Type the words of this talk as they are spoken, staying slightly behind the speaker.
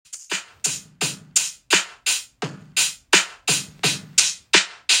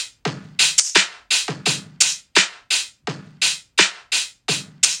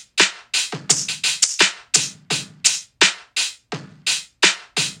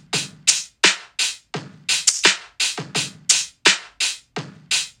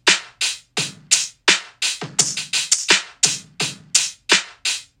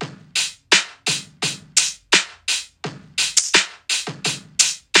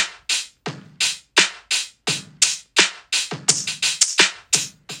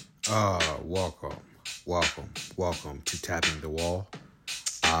Welcome, welcome to Tapping the Wall.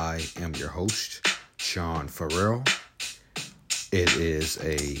 I am your host, Sean Farrell. It is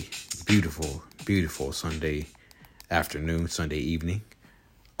a beautiful Sunday afternoon, Sunday evening.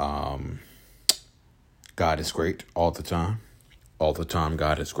 God is great all the time. All the time,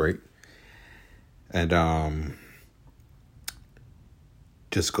 God is great. And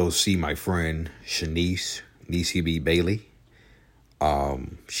just go see my friend Shanice B. Bailey.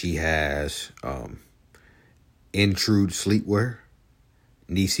 She has Intrude Sleepwear,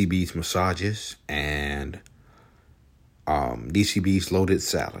 Niecy B's Massages, and Niecy B's Loaded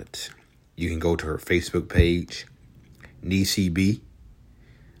Salads. You can go to her Facebook page, Niecy B,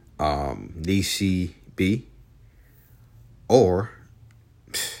 or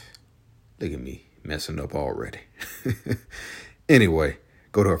look at me messing up already. Anyway,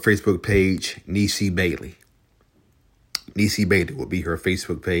 go to her Facebook page, Niecy Bailey. Niecy Bailey will be her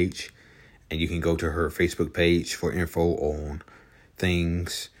Facebook page, and you can go to her Facebook page for info on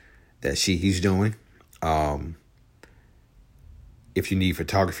things that he's doing. If you need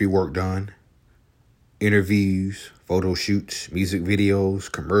photography work done, interviews, photo shoots, music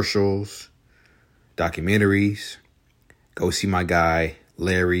videos, commercials, documentaries, go see my guy,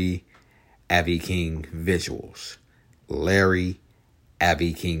 Larry Avi King Visuals. Larry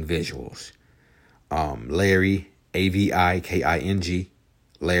Avi King Visuals. Larry Aviking.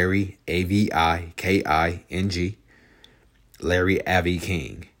 Larry Aviking. Larry Avi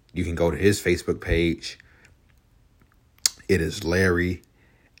King. You can go to his Facebook page. It is Larry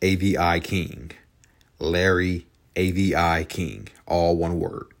Avi King. Larry Avi King. All one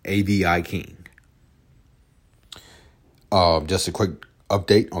word. Avi King. Just a quick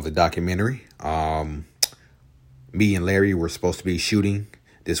update on the documentary. Me and Larry were supposed to be shooting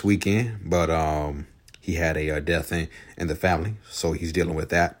this weekend, but he had a death in the family, so he's dealing with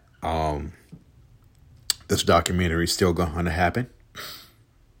that. This documentary is still going to happen.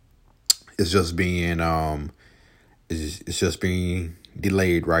 It's just being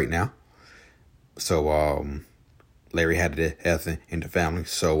delayed right now. So Larry had a death in the family,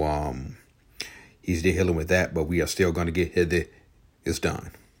 so he's dealing with that. But we are still going to get this done.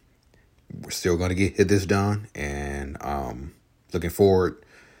 We're still going to get this done, and looking forward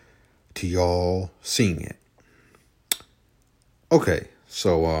to y'all seeing it. Okay,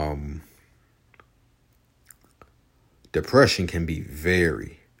 so depression can be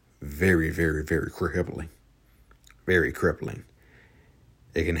very crippling. Very crippling.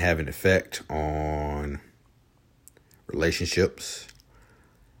 It can have an effect on relationships.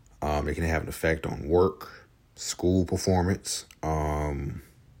 It can have an effect on work, school performance.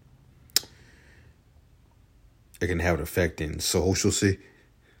 It can have an effect in social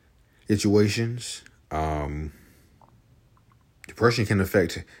situations. Depression can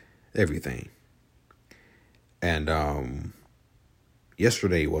affect everything. And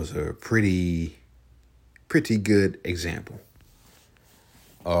yesterday was a pretty good example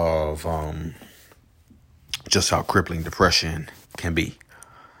of just how crippling depression can be.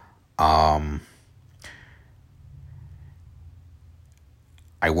 I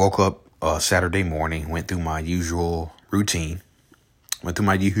woke up Saturday morning, went through my usual routine. I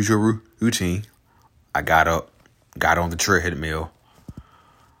got up, got on the treadmill,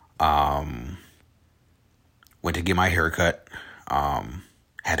 went to get my hair cut,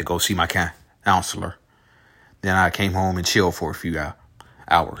 had to go see my counselor. Then I came home and chilled for a few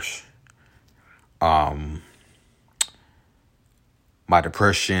hours. My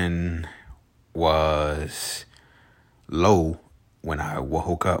depression was low when I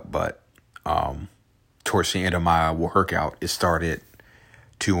woke up, but towards the end of my workout, it started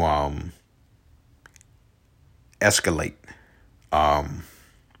to escalate.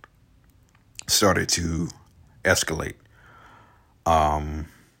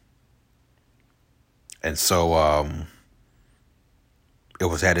 And so it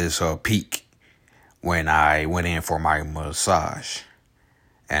was at its peak when I went in for my massage.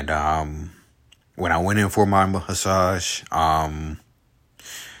 And when I went in for my massage,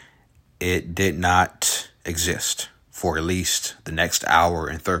 it did not exist for at least the next hour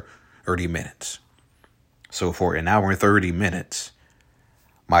and 30 minutes. So for an hour and 30 minutes,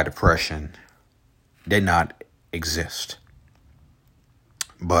 my depression did not exist.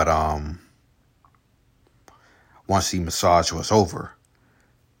 But once the massage was over,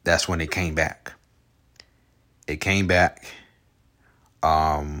 that's when it came back. I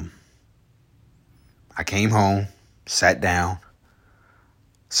came home, sat down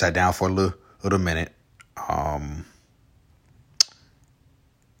for a little minute,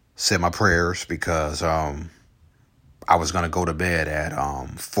 said my prayers because I I was going to go to bed at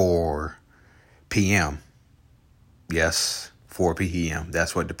 4 p.m. Yes, 4 p.m.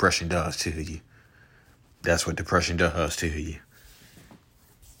 That's what depression does to you. That's what depression does to you.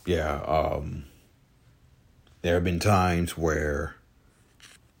 Yeah, there have been times where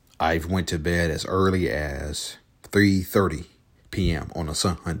I've went to bed as early as 3:30 p.m. on a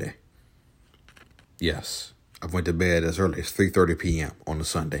Sunday. Yes, I went to bed as early as 3:30 p.m. on a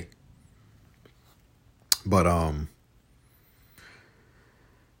Sunday. But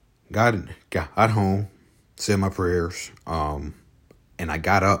got home, said my prayers, and I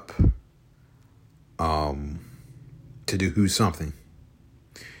got up to do something.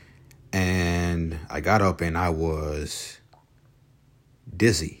 And I got up and I was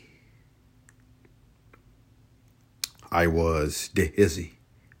dizzy. I was dizzy.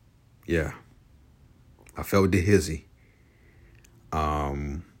 Yeah. I felt dizzy.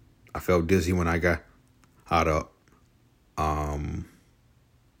 I felt dizzy when I got up.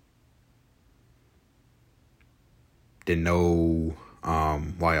 Didn't know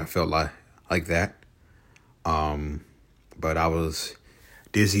why I felt like that. But I was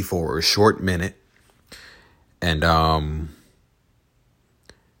dizzy for a short minute, and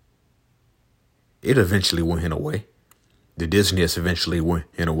it eventually went away. The dizziness eventually went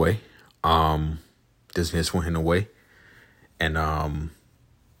away. Dizziness went away, and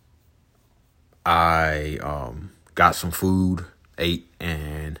I got some food, ate,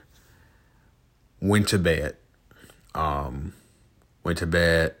 and went to bed.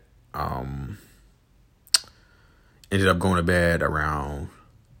 Ended up going to bed around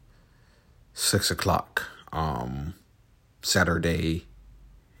 6:00 Saturday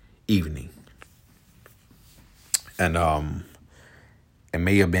evening. And it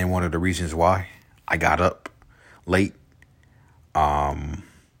may have been one of the reasons why I got up late. I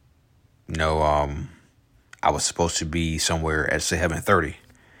was supposed to be somewhere at 7:30.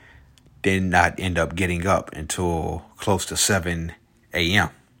 Did not end up getting up until close to 7 a.m.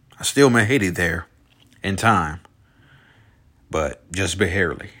 I still made it there in time, but just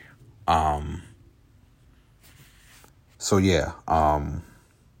barely. So yeah,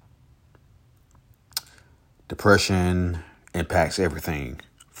 depression impacts everything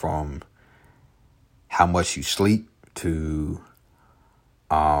from how much you sleep to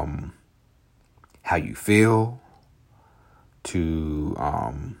how you feel to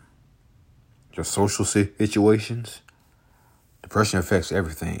your social situations. Depression affects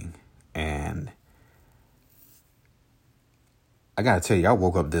everything. And I gotta tell you, I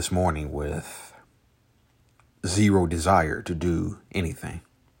woke up this morning with zero desire to do anything.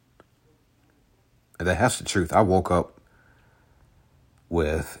 And that's the truth. I woke up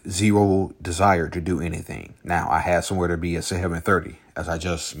with zero desire to do anything. Now, I had somewhere to be at 7:30, as I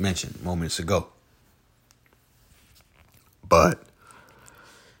just mentioned moments ago. But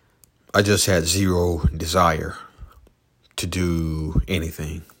I just had zero desire to do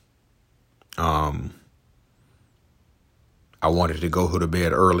anything. I wanted to go to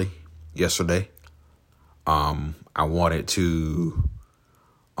bed early yesterday. I wanted to,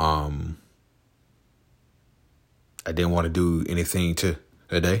 I didn't want to do anything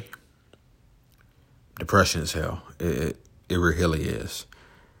today. Depression is hell. It really is.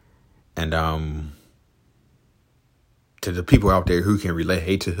 And, to the people out there who can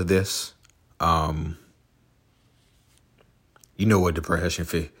relate to this, you know what depression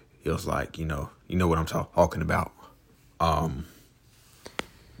feels like. You know what I'm talking about.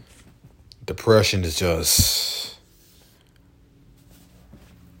 Depression is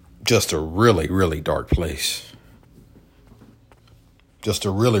just a really, really dark place. Just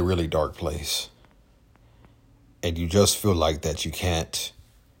a really, really dark place. And you just feel like that you can't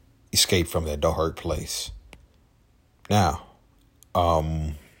escape from that dark place. Now,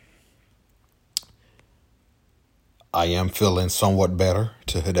 I am feeling somewhat better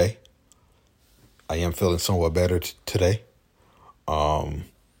today.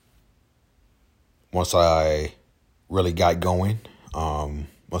 Once I really got going,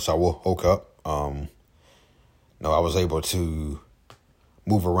 once I woke up, I was able to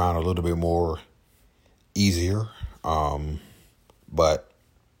move around a little bit more easier, but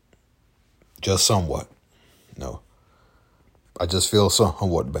just somewhat. I just feel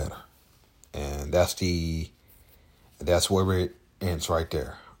somewhat better, and that's where it ends right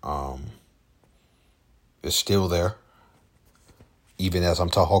there. It's still there, even as I'm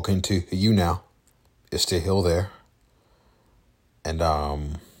talking to you now. It's still there, and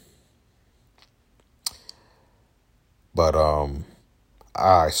but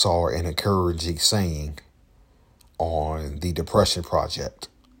I saw an encouraging saying on the Depression Project.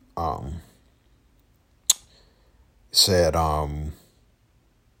 said,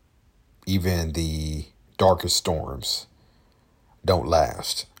 even the darkest storms don't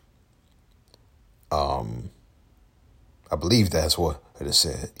last. I believe that's what it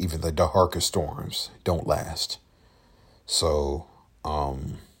said. Even the darkest storms don't last. So,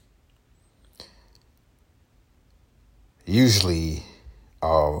 usually,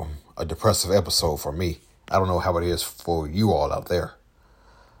 a depressive episode for me, I don't know how it is for you all out there,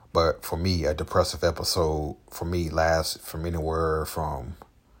 but for me, a depressive episode for me lasts from anywhere from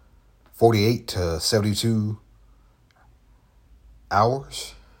 48 to 72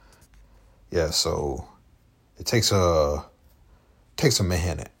 hours. Yeah, so it takes a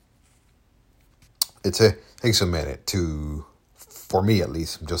minute. Takes a minute to, for me at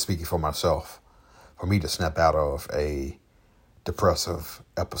least, I'm just speaking for myself, for me to snap out of a depressive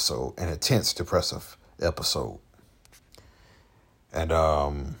episode, an intense depressive episode. And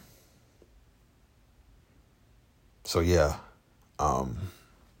so yeah,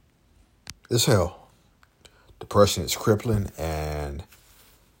 it's hell. Depression is crippling, and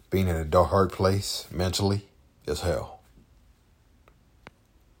being in a dark place mentally is hell.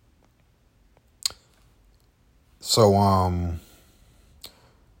 So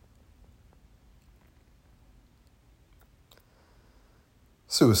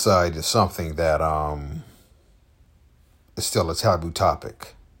suicide is something that is still a taboo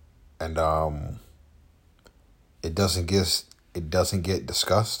topic, and it doesn't get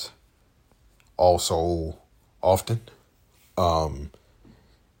discussed all so often.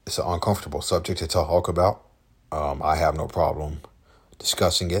 It's an uncomfortable subject to talk about. I have no problem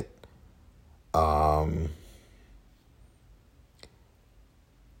discussing it. I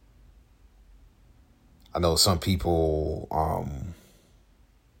know some people are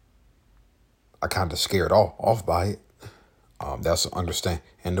kind of scared off by it. That's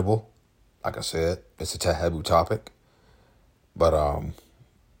understandable. Like I said, it's a taboo topic, but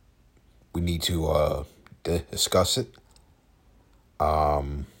we need to discuss it.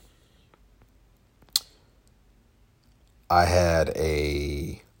 I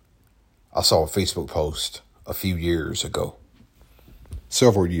saw a Facebook post a few years ago,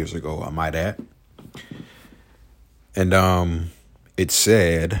 several years ago, I might add. And it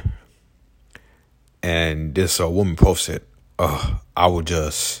said, and this woman posted, I would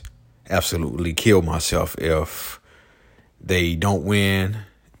just absolutely kill myself if they don't win.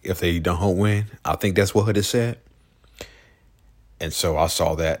 If they don't win, I think that's what it said. And so I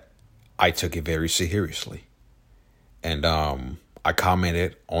saw that. I took it very seriously. And I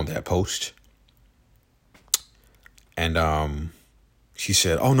commented on that post. And she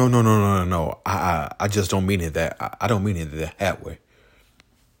said, "Oh, no. I just don't mean it that. I don't mean it that way."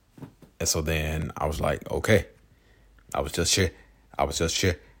 And so then I was like, okay. I was just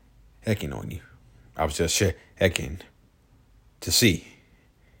checking on you. I was just checking to see.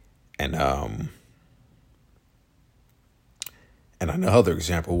 And another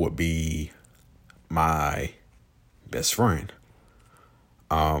example would be my best friend.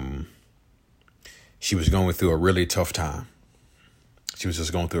 She was going through a really tough time. She was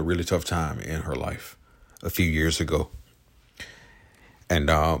just going through a really tough time in her life a few years ago.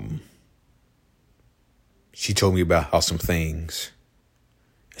 And she told me about some things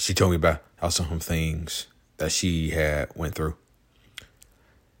that she had went through.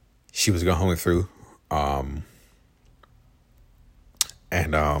 She was going through, and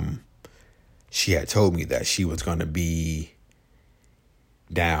she had told me that she was going to be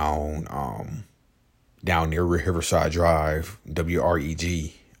down near Riverside Drive,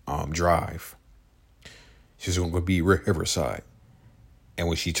 WREG Drive. She was going to be Riverside. And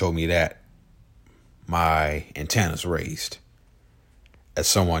when she told me that, my antennas raised. As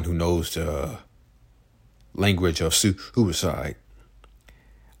someone who knows the language of suicide,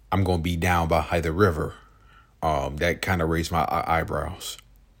 I'm going to be down by the river. That kind of raised my eyebrows,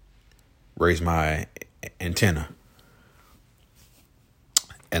 raised my antenna.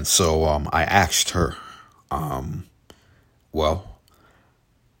 And so I asked her, well,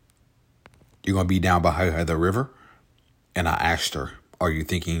 you're going to be down by the river? And I asked her, are you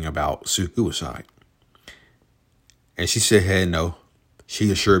thinking about suicide? And she said, hey, no. She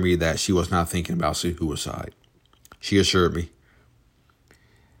assured me that she was not thinking about suicide. She assured me.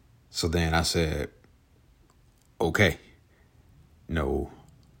 So then I said, okay. No,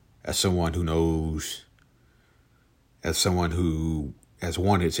 as someone who knows, as someone who has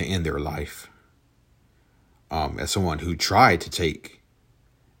wanted to end their life, as someone who tried to take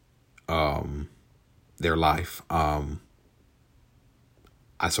their life, I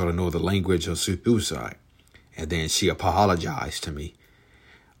sort of know the language of suicide. And then she apologized to me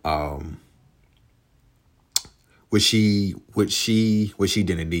which she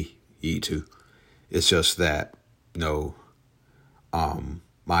didn't need to. It's just that,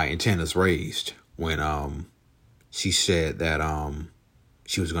 my antennas raised when she said that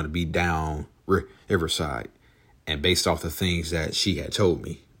she was going to be down Riverside, and based off the things that she had told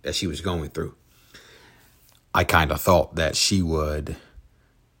me that she was going through, I kind of thought that she would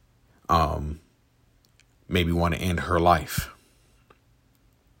maybe want to end her life.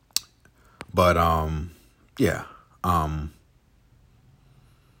 But yeah.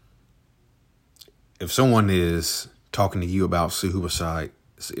 If someone is talking to you about suicide,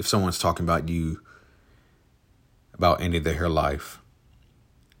 if someone's talking about you about ending their life,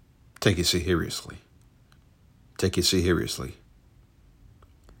 take it seriously. Take it seriously.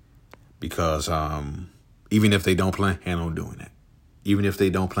 Because even if they don't plan on doing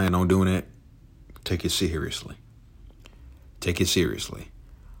it, take it seriously. Take it seriously.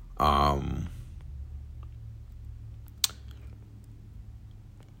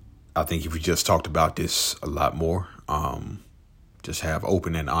 I think if we just talked about this a lot more, just have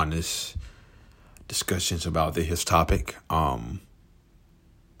open and honest discussions about his topic, I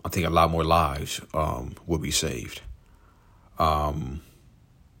think a lot more lives will be saved.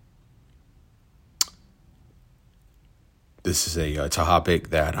 This is a topic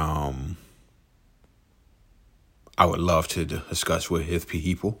that I would love to discuss with his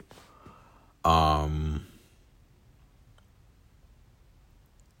people.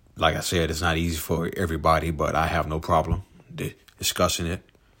 Like I said, it's not easy for everybody, but I have no problem discussing it.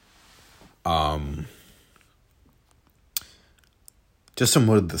 Just some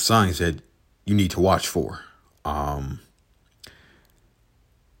of the signs that you need to watch for.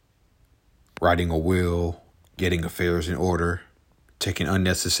 Writing a will, getting affairs in order, taking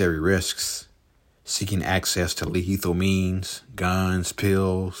unnecessary risks, seeking access to lethal means, guns,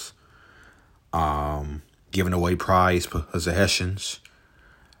 pills, giving away prized possessions,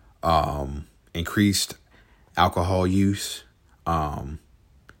 increased alcohol use,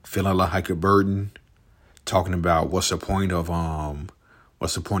 feeling like a burden, talking about what's the point of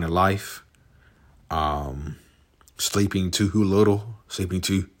life, sleeping too little, sleeping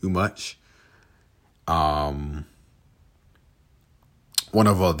too much. One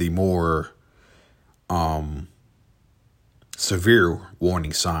of the more severe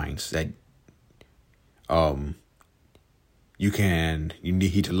warning signs that you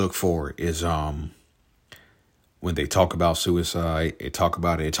need to look for is when they talk about suicide, they talk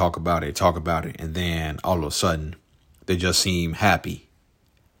about it, and then all of a sudden they just seem happy,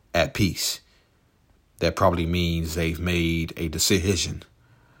 at peace. That probably means they've made a decision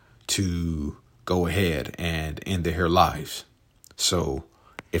to go ahead and end their lives. So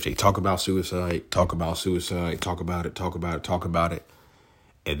if they talk about suicide, talk about it,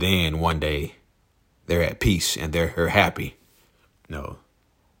 and then one day they're at peace and they're happy, no,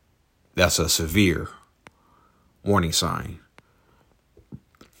 that's a severe warning sign.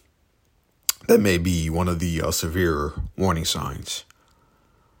 That may be one of the severe warning signs.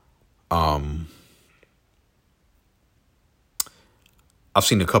 I've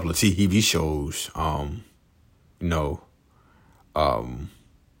seen a couple of TV shows,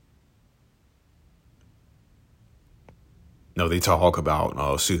 they talk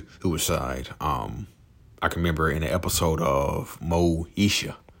about suicide. I can remember in an episode of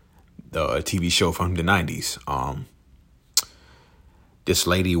Moesha, the TV show from the 90s. This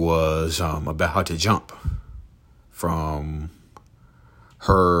lady was about to jump from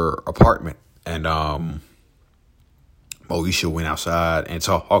her apartment, and Moesha went outside and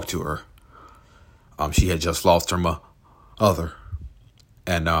talked to her. She had just lost her mother,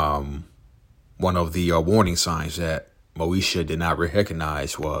 and one of the warning signs that Moesha did not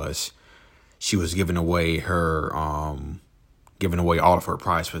recognize was she was giving away all of her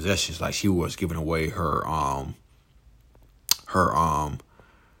prized possessions. Like she was giving away her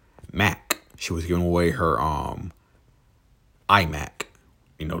Mac. She was giving away her iMac.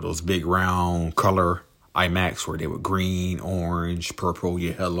 Those big round color iMacs where they were green, orange, purple,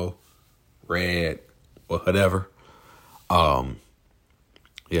 yellow, red, whatever.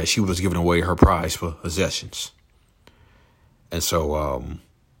 She was giving away her prized possessions. And so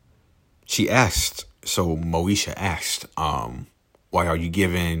Moesha asked, why are you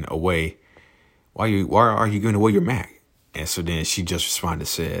giving away your Mac? And so then she just responded,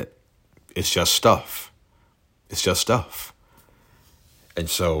 said, it's just stuff. It's just stuff. And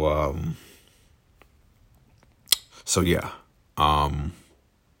so,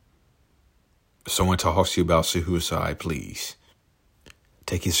 if someone talks to you about suicide, please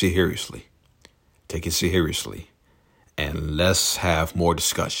take it seriously. Take it seriously. And let's have more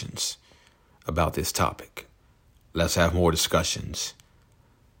discussions about this topic. let's have more discussions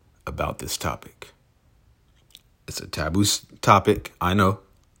about this topic. It's a taboo topic, I know,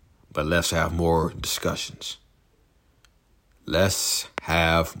 but let's have more discussions. Let's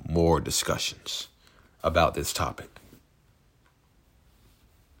have more discussions about this topic.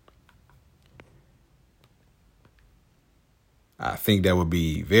 I think that would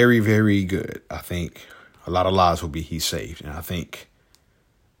be very, very good. I think a lot of lives would be saved. And I think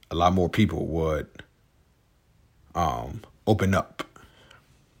a lot more people would open up.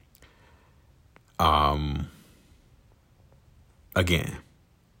 Again,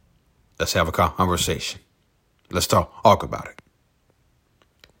 let's have a conversation. Let's talk about it.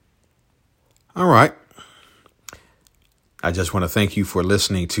 All right. I just want to thank you for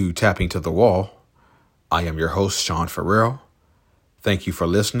listening to Tapping to the Wall. I am your host, Sean Farrell. Thank you for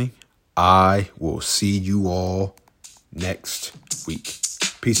listening. I will see you all next week.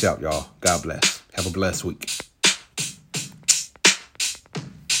 Peace out, y'all. God bless. Have a blessed week.